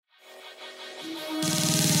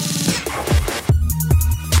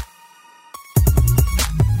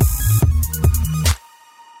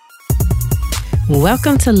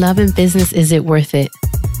Welcome to Love and Business, Is It Worth It?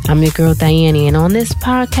 I'm your girl, Diane, and on this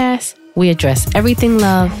podcast, we address everything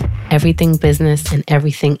love, everything business, and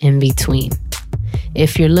everything in between.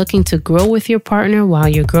 If you're looking to grow with your partner while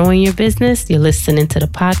you're growing your business, you're listening to the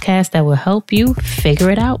podcast that will help you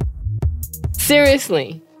figure it out.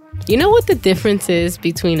 Seriously, you know what the difference is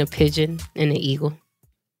between a pigeon and an eagle?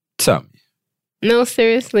 Tell me. No,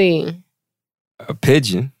 seriously. A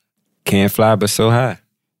pigeon can't fly but so high.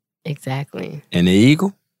 Exactly. And the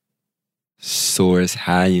eagle soars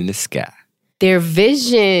high in the sky. Their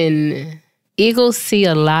vision. Eagles see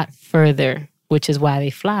a lot further, which is why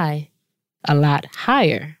they fly a lot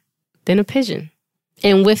higher than a pigeon.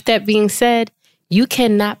 And with that being said, you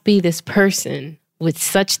cannot be this person with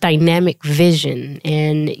such dynamic vision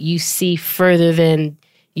and you see further than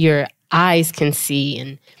your eyes can see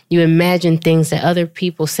and you imagine things that other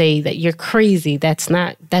people say that you're crazy. That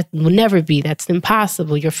will never be. That's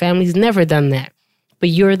impossible. Your family's never done that. But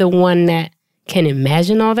you're the one that can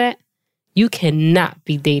imagine all that. You cannot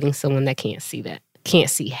be dating someone that can't see that, can't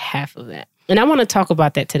see half of that. And I want to talk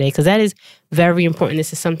about that today because that is very important.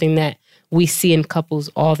 This is something that we see in couples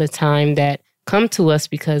all the time that come to us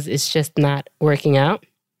because it's just not working out.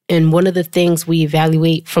 And one of the things we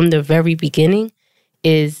evaluate from the very beginning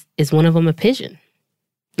is one of them a pigeon?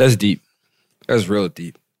 That's deep. That's real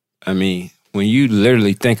deep. I mean, when you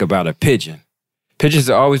literally think about a pigeon, pigeons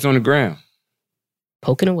are always on the ground.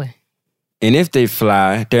 Poking away. And if they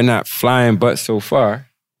fly, they're not flying but so far.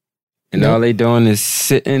 And all they doing is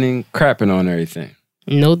sitting and crapping on everything.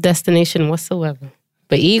 No destination whatsoever.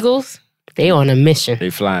 But eagles, they on a mission.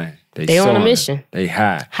 They flying. They on a mission. They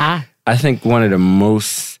high. High. I think one of the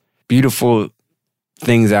most beautiful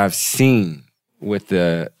things I've seen with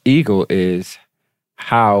the eagle is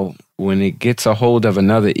how when it gets a hold of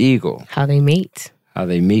another eagle. How they mate. How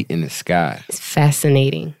they meet in the sky. It's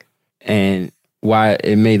fascinating. And while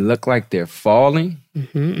it may look like they're falling,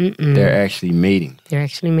 they're actually mating. They're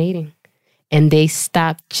actually mating. And they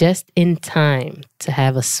stop just in time to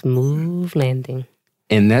have a smooth landing.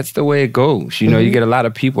 And that's the way it goes. You know, you get a lot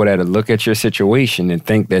of people that'll look at your situation and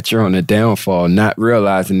think that you're on a downfall, not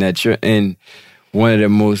realizing that you're in one of the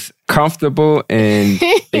most comfortable and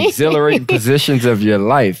exhilarating positions of your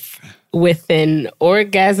life. With an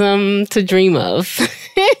orgasm to dream of.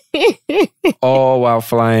 All while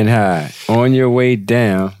flying high, on your way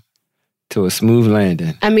down to a smooth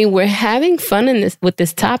landing. I mean, we're having fun with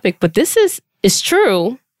this topic, but this is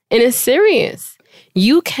true and it's serious.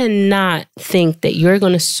 You cannot think that you're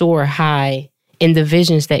going to soar high in the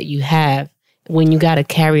visions that you have when you got to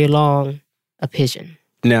carry along a pigeon.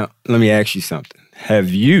 Now, let me ask you something.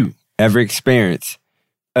 Have you ever experienced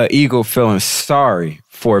an eagle feeling sorry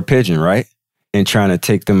for a pigeon, right? And trying to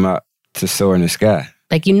take them out to soar in the sky?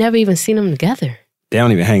 Like you never even seen them together. They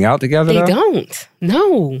don't even hang out together, They don't.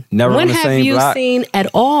 No. Never on the same block? When have you seen at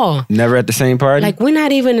all? Never at the same party? Like we're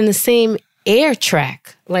not even in the same air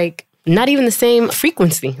track. Like not even the same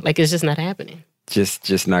frequency. Like it's just not happening.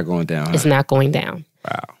 Just not going down. Huh? It's not going down.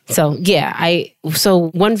 Wow. So yeah, so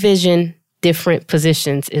one vision, different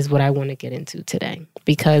positions is what I want to get into today.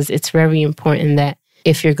 Because it's very important that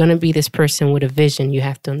if you're going to be this person with a vision, you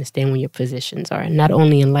have to understand where your positions are. Not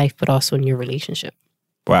only in life, but also in your relationship.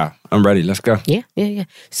 Wow. I'm ready. Let's go. Yeah.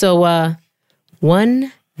 So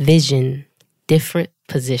one vision, different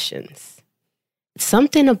positions.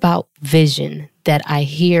 Something about vision that I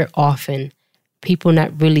hear often, people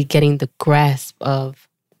not really getting the grasp of,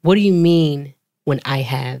 what do you mean when I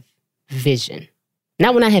have vision?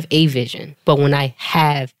 Not when I have a vision, but when I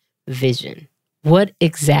have vision. What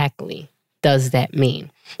exactly does that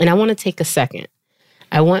mean? And I want to take a second.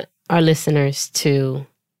 I want our listeners to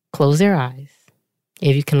close their eyes.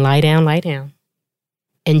 If you can lie down.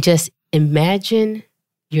 And just imagine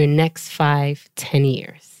your next 5-10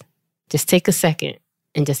 years. Just take a second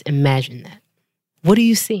and just imagine that. What do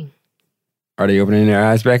you see? Are they opening their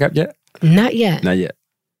eyes back up yet? Not yet. Not yet.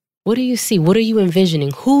 What do you see? What are you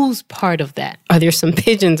envisioning? Who's part of that? Are there some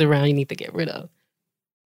pigeons around you need to get rid of?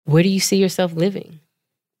 Where do you see yourself living?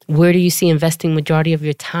 Where do you see investing majority of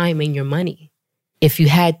your time and your money? If you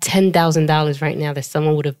had $10,000 right now that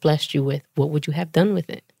someone would have blessed you with, what would you have done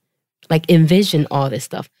with it? Like envision all this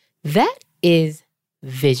stuff. That is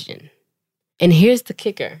vision. And here's the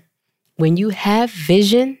kicker. When you have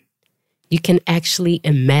vision, you can actually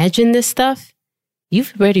imagine this stuff.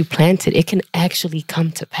 You've already planted. It can actually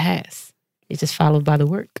come to pass. It's just followed by the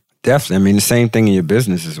work. Definitely. I mean, the same thing in your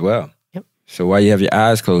business as well. Yep. So while you have your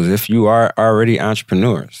eyes closed, if you are already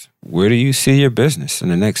entrepreneurs, where do you see your business in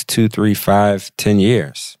the next 2, 3, 5, 10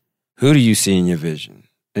 years? Who do you see in your vision,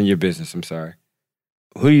 in your business, I'm sorry?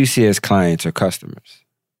 Who do you see as clients or customers?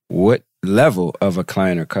 What level of a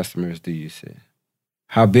client or customers do you see?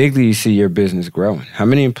 How big do you see your business growing? How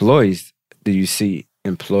many employees do you see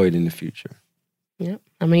employed in the future? Yep.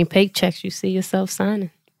 How many paychecks you see yourself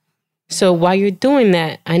signing? So while you're doing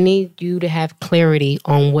that, I need you to have clarity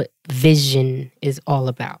on what vision is all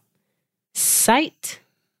about. Sight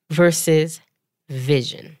versus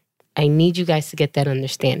vision. I need you guys to get that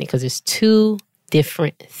understanding because it's two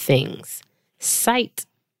different things. Sight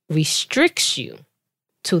restricts you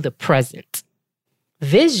to the present.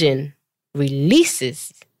 Vision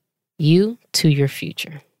releases you to your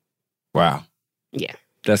future. Wow. Yeah.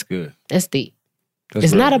 That's good. That's deep. That's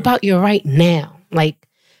it's really not good. about your right now. Like,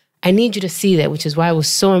 I need you to see that, which is why it was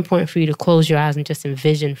so important for you to close your eyes and just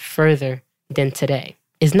envision further than today.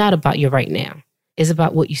 It's not about your right now. It's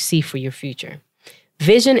about what you see for your future.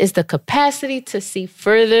 Vision is the capacity to see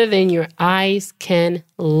further than your eyes can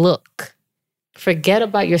look. Forget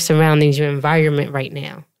about your surroundings, your environment right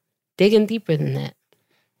now. Digging deeper than that.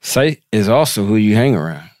 Sight is also who you hang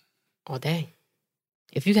around. All day.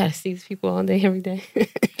 If you got to see these people all day, every day.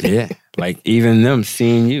 Yeah. Like even them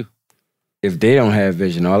seeing you. If they don't have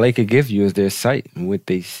vision, all they could give you is their sight and what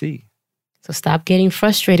they see. So stop getting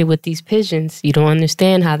frustrated with these pigeons. You don't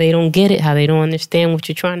understand how they don't get it, how they don't understand what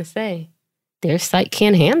you're trying to say. Their sight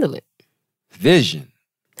can't handle it. Vision.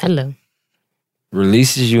 Hello.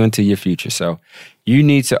 Releases you into your future. So you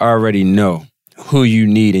need to already know who you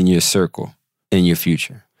need in your circle in your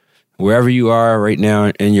future. Wherever you are right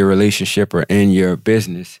now in your relationship or in your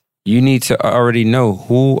business, you need to already know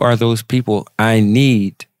who are those people I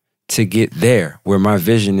need to get there where my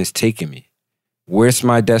vision is taking me. Where's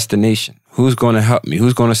my destination? Who's going to help me?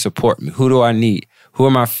 Who's going to support me? Who do I need? Who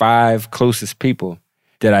are my 5 closest people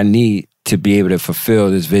that I need to be able to fulfill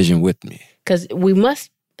this vision with me? Because we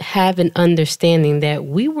must have an understanding that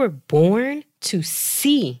we were born to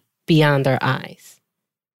see beyond our eyes.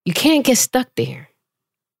 You can't get stuck there.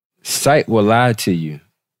 Sight will lie to you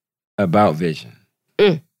about vision.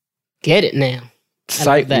 Get it now.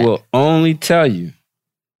 Sight will only tell you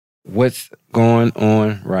what's going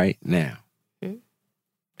on right now.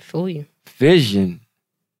 Fool you. Vision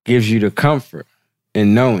gives you the comfort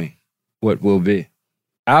in knowing what will be.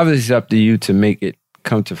 Obviously, it's up to you to make it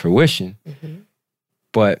come to fruition. Mm-hmm.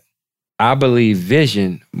 But I believe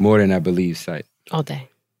vision more than I believe sight. All day.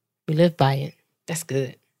 We live by it. That's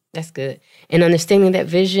good. That's good. And understanding that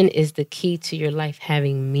vision is the key to your life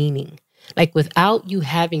having meaning. Like without you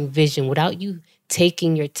having vision, without you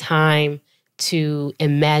taking your time to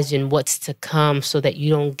imagine what's to come so that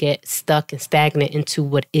you don't get stuck and stagnant into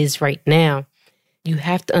what is right now, you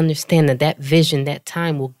have to understand that that vision, that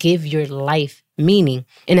time will give your life meaning.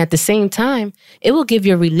 And at the same time, it will give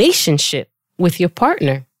your relationship with your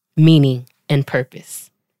partner meaning and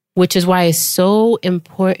purpose, which is why it's so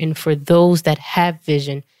important for those that have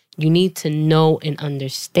vision. You need to know and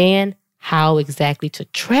understand how exactly to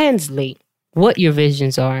translate what your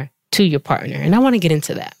visions are to your partner. And I want to get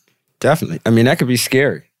into that. Definitely. I mean, that could be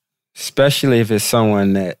scary, especially if it's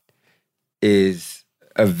someone that is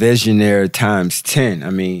a visionary times 10. I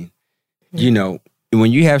mean, you know,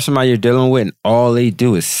 when you have somebody you're dealing with and all they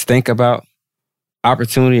do is think about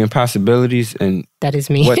opportunity and possibilities and that is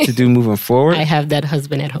me. What to do moving forward. I have that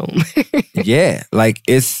husband at home. Yeah, like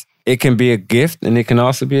it can be a gift and it can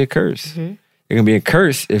also be a curse. Mm-hmm. It can be a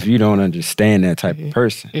curse if you don't understand that type of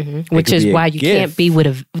person. Mm-hmm. Which is why you can't be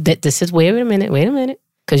with this is wait a minute.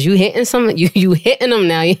 Because you hitting you hitting them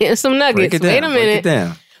now. You hitting some nuggets. Wait a minute. Break it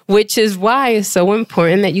down. Which is why it's so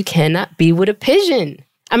important that you cannot be with a pigeon.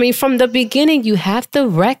 I mean, from the beginning, you have to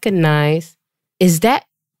recognize, is that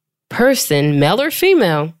person, male or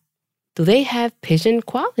female, do they have pigeon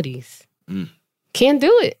qualities? Can't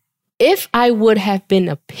do it. If I would have been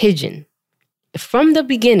a pigeon from the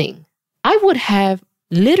beginning, I would have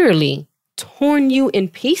literally torn you in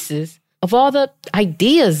pieces of all the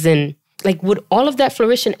ideas and like would all of that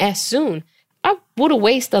flourishing as soon. I would have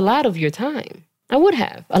wasted a lot of your time. I would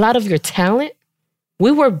have. A lot of your talent.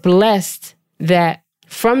 We were blessed that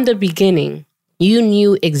from the beginning, you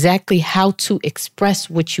knew exactly how to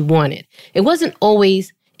express what you wanted. It wasn't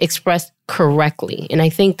always expressed correctly. And I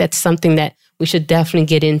think that's something that we should definitely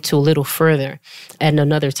get into a little further at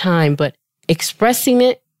another time. But expressing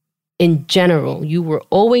it in general, you were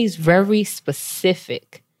always very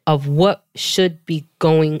specific of what should be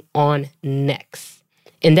going on next.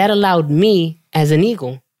 And that allowed me as an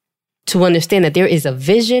eagle to understand that there is a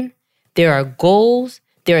vision, there are goals,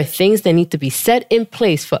 there are things that need to be set in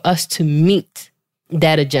place for us to meet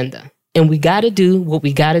that agenda. And we got to do what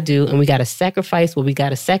we got to do, and we got to sacrifice what we got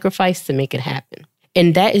to sacrifice to make it happen.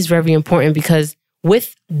 And that is very important because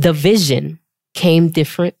with the vision came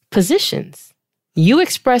different positions. You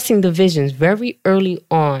expressing the visions very early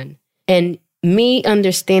on, and me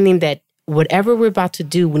understanding that whatever we're about to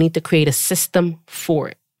do, we need to create a system for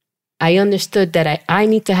it. I understood that I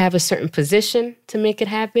need to have a certain position to make it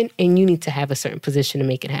happen, and you need to have a certain position to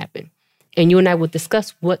make it happen. And you and I would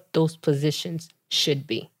discuss what those positions should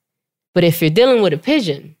be. But if you're dealing with a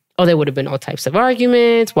pigeon, there would have been all types of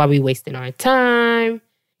arguments. Why are we wasting our time?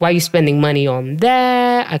 Why are you spending money on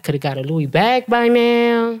that? I could have got a Louis bag by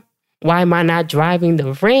now. Why am I not driving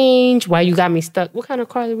the range? Why you got me stuck? What kind of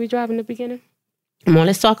car did we drive in the beginning? Come on,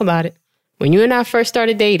 let's talk about it. When you and I first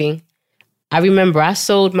started dating, I remember I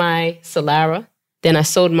sold my Solara, then I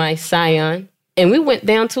sold my Scion, and we went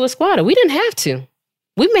down to Esquadra. We didn't have to.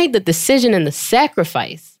 We made the decision and the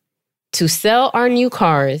sacrifice to sell our new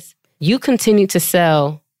cars. You continued to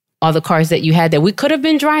sell all the cars that you had that we could have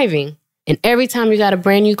been driving. And every time you got a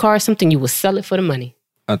brand new car or something, you would sell it for the money.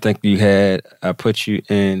 I think I put you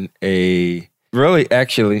in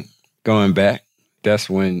actually, going back, that's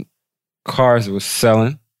when cars was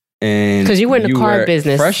selling. And because you were in the car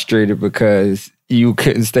business. Frustrated because you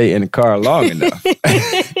couldn't stay in the car long enough.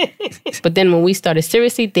 But then when we started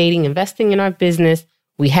seriously dating, investing in our business,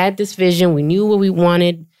 we had this vision. We knew what we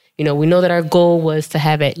wanted. We know that our goal was to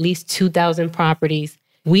have at least 2,000 properties.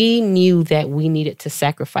 We knew that we needed to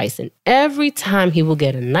sacrifice. And every time he will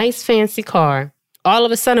get a nice fancy car, all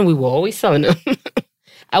of a sudden we were always selling them.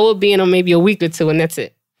 I would be in them maybe a week or two and that's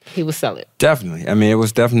it. He would sell it. Definitely. I mean, it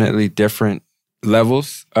was definitely different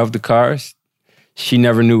levels of the cars. She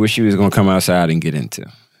never knew what she was going to come outside and get into.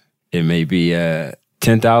 It may be a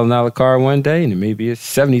 $10,000 car one day and it may be a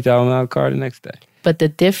 $70,000 car the next day. But the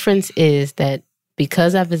difference is that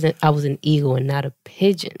because I was an eagle and not a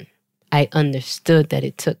pigeon, I understood that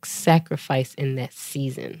it took sacrifice in that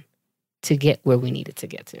season to get where we needed to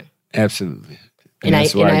get to. Absolutely. And I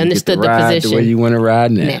understood the position. The way you want to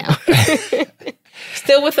ride now.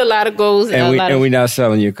 Still with a lot of goals. And we're not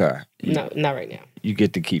selling your car. No, not right now. You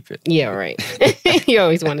get to keep it. Yeah, right. You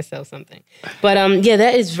always want to sell something. But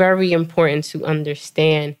that is very important to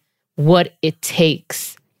understand what it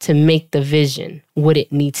takes to make the vision what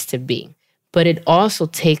it needs to be. But it also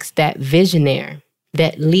takes that visionary,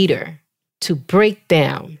 that leader, to break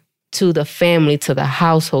down to the family, to the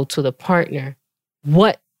household, to the partner,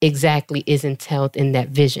 what exactly is entailed in that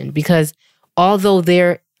vision. Because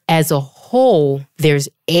although as a whole, there's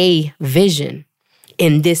a vision,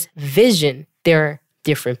 in this vision, there are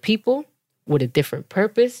different people with a different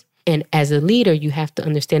purpose. And as a leader, you have to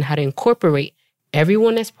understand how to incorporate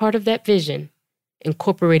everyone that's part of that vision,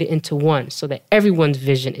 incorporate it into one so that everyone's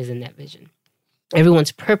vision is in that vision.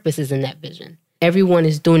 Everyone's purpose is in that vision. Everyone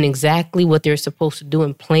is doing exactly what they're supposed to do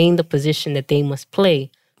and playing the position that they must play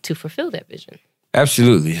to fulfill that vision.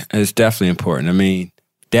 Absolutely. It's definitely important. I mean,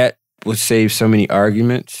 that would save so many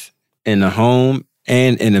arguments in the home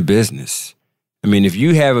and in a business. I mean, if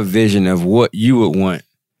you have a vision of what you would want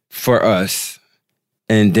for us,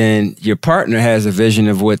 and then your partner has a vision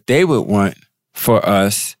of what they would want for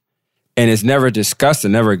us, and it's never discussed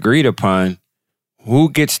and never agreed upon, who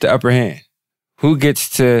gets the upper hand? Who gets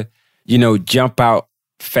to, jump out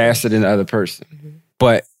faster than the other person? Mm-hmm.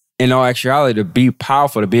 But in all actuality, to be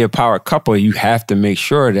powerful, to be a power couple, you have to make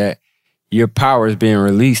sure that your power is being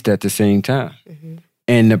released at the same time. Mm-hmm.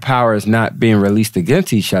 And the power is not being released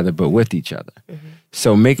against each other, but with each other. Mm-hmm.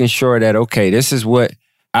 So making sure that, okay, this is what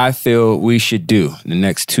I feel we should do in the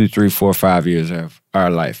next 2, 3, 4, 5 years of our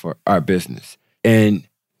life or our business. And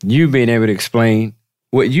you being able to explain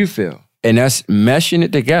what you feel. And that's meshing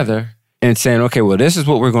it together and saying, okay, well, this is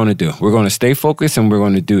what we're going to do. We're going to stay focused and we're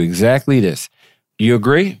going to do exactly this. You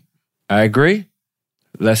agree? I agree.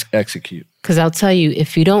 Let's execute. Because I'll tell you,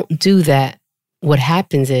 if you don't do that, what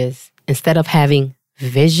happens is instead of having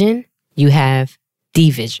vision, you have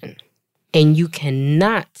division. And you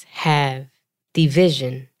cannot have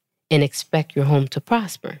division and expect your home to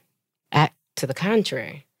prosper. To the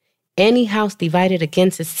contrary, any house divided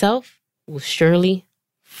against itself will surely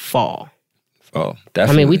fall. Oh,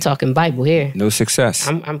 definitely. I mean, we talking Bible here. No success.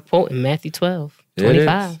 I'm quoting Matthew 12,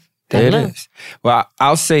 25. It is. Well,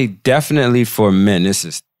 I'll say definitely for men, this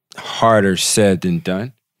is harder said than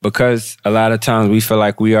done because a lot of times we feel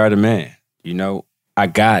like we are the man. I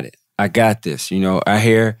got it. I got this. I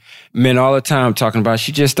hear men all the time talking about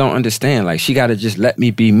she just don't understand. Like, she got to just let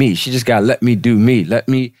me be me. She just got to let me do me. Let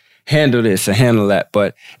me handle this or handle that.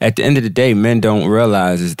 But at the end of the day, men don't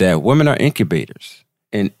realize is that women are incubators.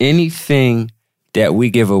 And anything that we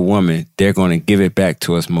give a woman, they're going to give it back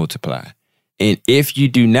to us multiplied. And if you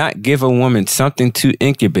do not give a woman something to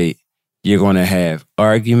incubate, you're going to have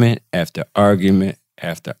argument after argument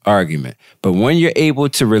after argument. But when you're able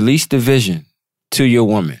to release the vision to your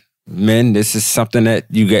woman, Men, this is something that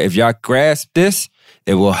you get. If y'all grasp this,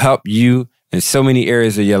 it will help you in so many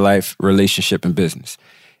areas of your life, relationship, and business.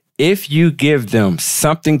 If you give them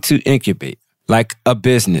something to incubate, like a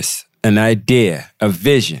business, an idea, a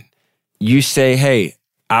vision, you say, hey,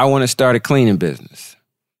 I want to start a cleaning business.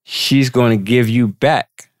 She's going to give you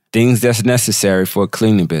back things that's necessary for a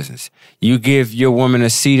cleaning business. You give your woman a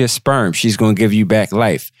seed of sperm, she's going to give you back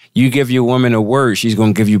life. You give your woman a word, she's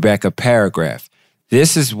going to give you back a paragraph.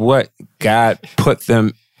 This is what God put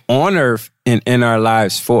them on earth and in our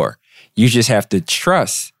lives for. You just have to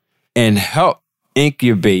trust and help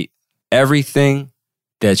incubate everything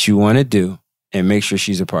that you want to do and make sure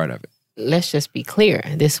she's a part of it. Let's just be clear.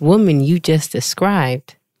 This woman you just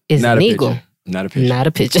described is Not an a eagle. pigeon. Not a pigeon. Not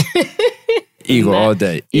a pigeon. Eagle all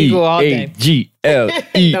day. Eagle all day.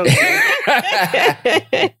 E-A-G-L-E.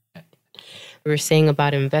 We were saying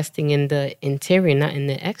about investing in the interior, not in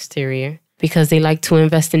the exterior, because they like to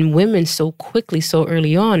invest in women so quickly, so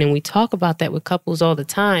early on. And we talk about that with couples all the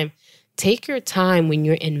time. Take your time when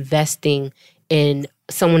you're investing in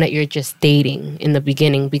someone that you're just dating in the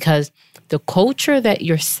beginning, because the culture that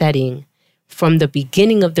you're setting from the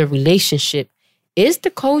beginning of the relationship is the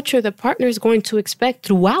culture the partner is going to expect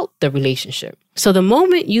throughout the relationship. So the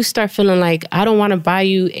moment you start feeling like, I don't want to buy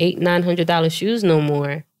you $800-900 shoes no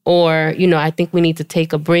more, or, I think we need to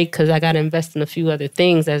take a break because I got to invest in a few other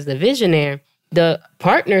things as the visionaire, the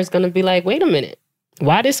partner is going to be like, wait a minute,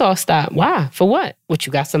 why this all stop? Why? For what? What,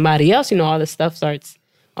 you got somebody else? All this stuff starts,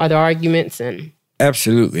 are the arguments and...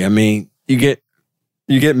 Absolutely. I mean, you get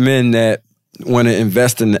men that want to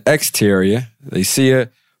invest in the exterior. They see a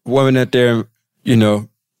woman that they're,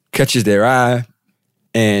 catches their eye.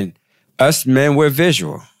 And us men, we're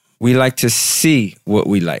visual. We like to see what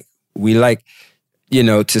we like. We like,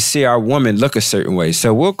 to see our woman look a certain way.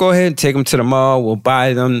 So we'll go ahead and take them to the mall. We'll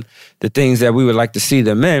buy them the things that we would like to see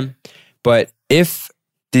them in. But if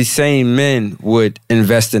these same men would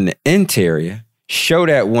invest in the interior, show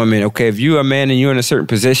that woman, okay, if you're a man and you're in a certain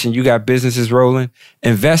position, you got businesses rolling,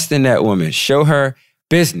 invest in that woman. Show her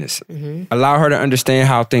business. Mm-hmm. Allow her to understand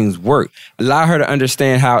how things work. Allow her to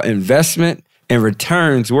understand how investment and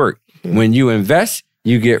returns work. Mm-hmm. When you invest,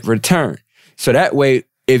 you get return. So that way,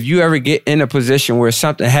 if you ever get in a position where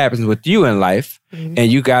something happens with you in life, mm-hmm.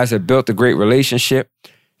 and you guys have built a great relationship,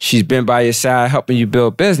 she's been by your side helping you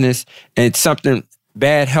build business, and something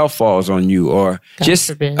bad health falls on you, or God just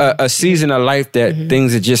a season of life that mm-hmm.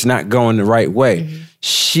 things are just not going the right way, mm-hmm.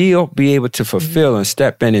 she'll be able to fulfill mm-hmm. and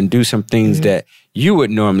step in and do some things mm-hmm. that you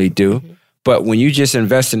would normally do. Mm-hmm. But when you just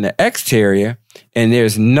invest in the exterior and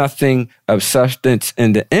there's nothing of substance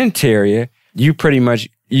in the interior, you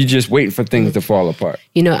just waiting for things to fall apart.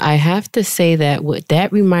 I have to say that what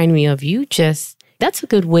that reminded me of, that's a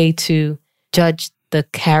good way to judge the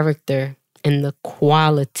character and the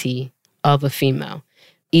quality of a female.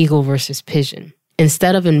 Eagle versus pigeon.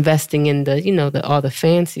 Instead of investing in the all the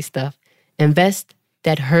fancy stuff, invest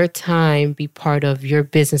that her time be part of your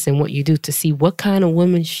business and what you do to see what kind of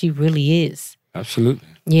woman she really is. Absolutely.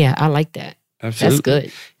 Yeah, I like that. Absolutely. That's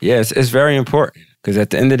good. Yes, it's very important, because at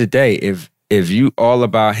the end of the day, if you all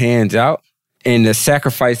about hands out and the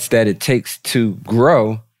sacrifice that it takes to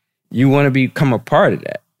grow, you want to become a part of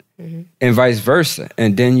that, mm-hmm. and vice versa.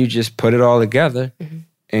 And then you just put it all together mm-hmm.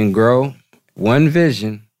 and grow one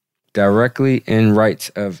vision directly in rights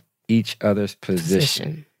of each other's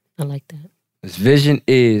position. I like that. This vision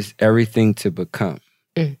is everything to become.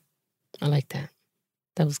 I like that.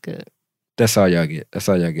 That was good. That's all y'all get. That's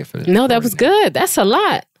all y'all get for this. No, that was good. That's a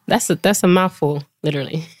lot. That's a mouthful,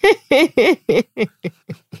 literally.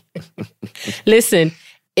 Listen,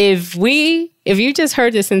 if you just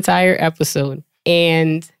heard this entire episode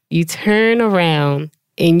and you turn around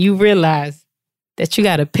and you realize that you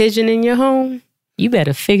got a pigeon in your home, you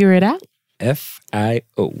better figure it out.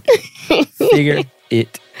 FIO. Figure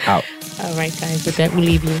it out. All right, guys. With that, we'll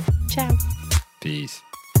leave you. Ciao. Peace.